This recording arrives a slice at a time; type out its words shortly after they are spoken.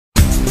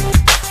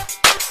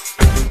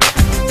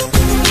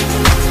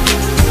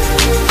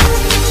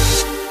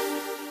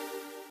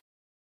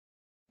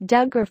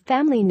Duggar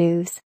family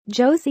news.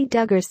 Josie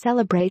Duggar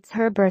celebrates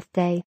her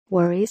birthday,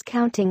 worries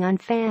counting on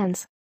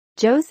fans.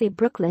 Josie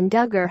Brooklyn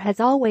Duggar has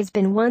always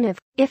been one of,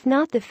 if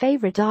not the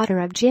favorite daughter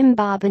of Jim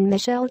Bob and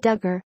Michelle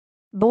Duggar.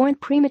 Born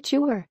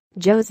premature,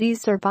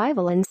 Josie's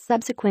survival and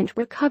subsequent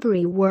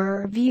recovery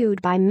were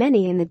viewed by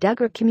many in the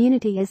Duggar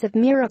community as a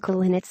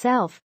miracle in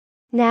itself.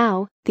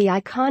 Now, the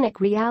iconic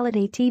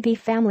reality TV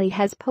family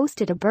has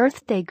posted a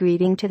birthday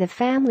greeting to the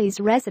family's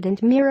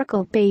resident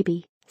miracle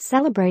baby,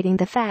 celebrating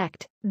the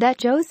fact that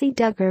Josie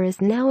Duggar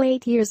is now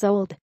 8 years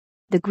old.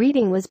 The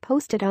greeting was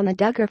posted on the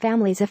Duggar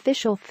family's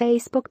official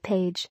Facebook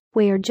page,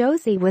 where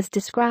Josie was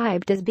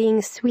described as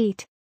being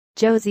sweet.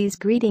 Josie's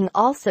greeting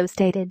also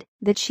stated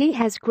that she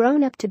has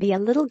grown up to be a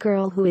little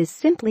girl who is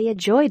simply a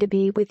joy to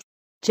be with.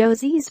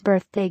 Josie's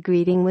birthday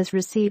greeting was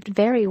received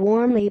very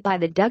warmly by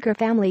the Duggar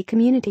family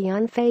community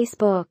on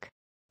Facebook.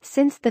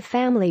 Since the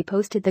family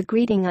posted the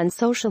greeting on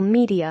social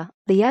media,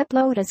 the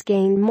upload has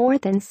gained more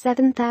than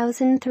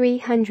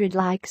 7,300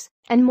 likes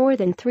and more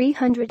than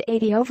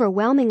 380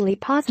 overwhelmingly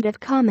positive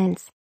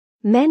comments.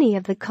 Many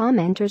of the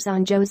commenters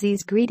on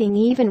Josie's greeting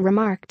even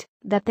remarked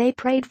that they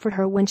prayed for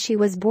her when she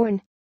was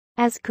born.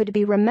 As could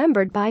be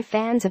remembered by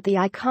fans of the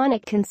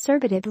iconic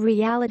conservative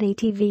reality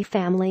TV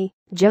family,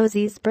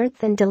 Josie's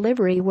birth and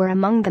delivery were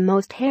among the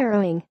most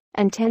harrowing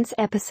and tense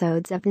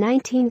episodes of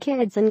 19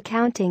 Kids and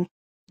Counting.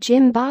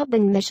 Jim Bob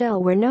and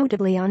Michelle were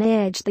notably on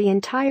edge the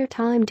entire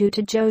time due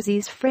to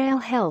Josie's frail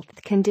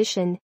health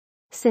condition.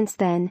 Since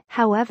then,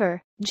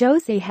 however,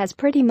 Josie has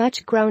pretty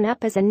much grown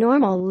up as a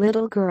normal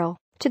little girl,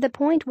 to the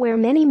point where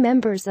many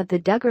members of the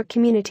Duggar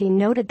community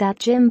noted that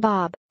Jim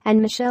Bob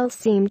and Michelle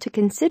seem to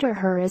consider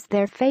her as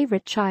their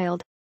favorite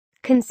child.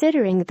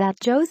 Considering that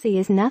Josie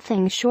is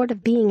nothing short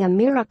of being a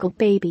miracle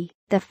baby,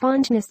 the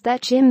fondness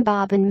that Jim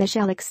Bob and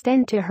Michelle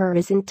extend to her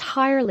is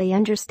entirely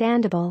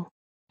understandable.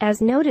 As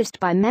noticed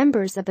by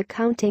members of the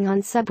Counting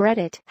On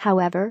subreddit,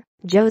 however,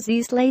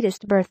 Josie's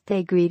latest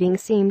birthday greeting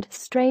seemed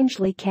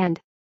strangely canned.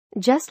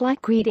 Just like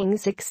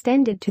greetings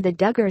extended to the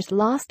Duggars'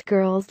 lost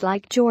girls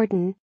like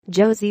Jordan,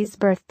 Josie's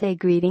birthday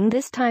greeting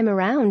this time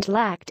around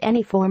lacked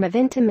any form of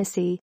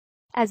intimacy.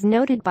 As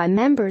noted by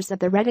members of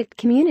the Reddit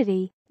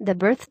community, the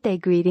birthday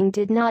greeting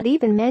did not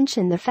even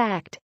mention the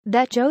fact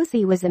that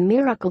Josie was a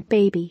miracle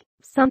baby,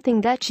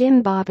 something that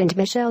Jim Bob and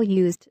Michelle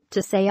used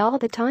to say all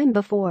the time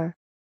before.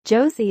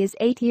 Josie is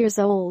 8 years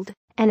old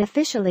and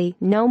officially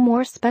no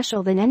more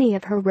special than any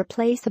of her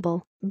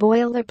replaceable,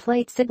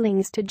 boilerplate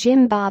siblings to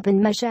Jim Bob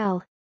and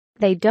Michelle.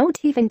 They don't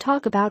even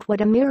talk about what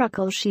a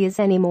miracle she is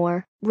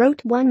anymore,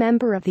 wrote one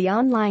member of the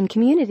online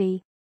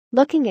community.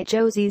 Looking at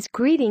Josie's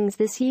greetings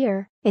this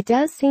year, it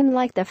does seem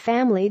like the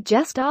family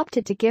just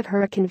opted to give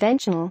her a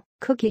conventional,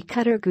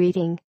 cookie-cutter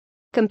greeting.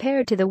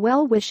 Compared to the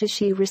well wishes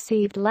she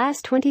received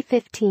last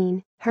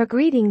 2015, her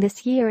greeting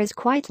this year is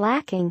quite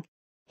lacking.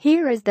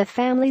 Here is the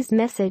family's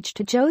message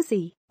to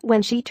Josie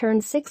when she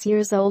turned 6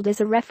 years old as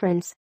a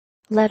reference.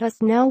 Let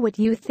us know what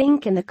you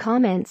think in the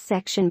comments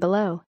section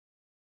below.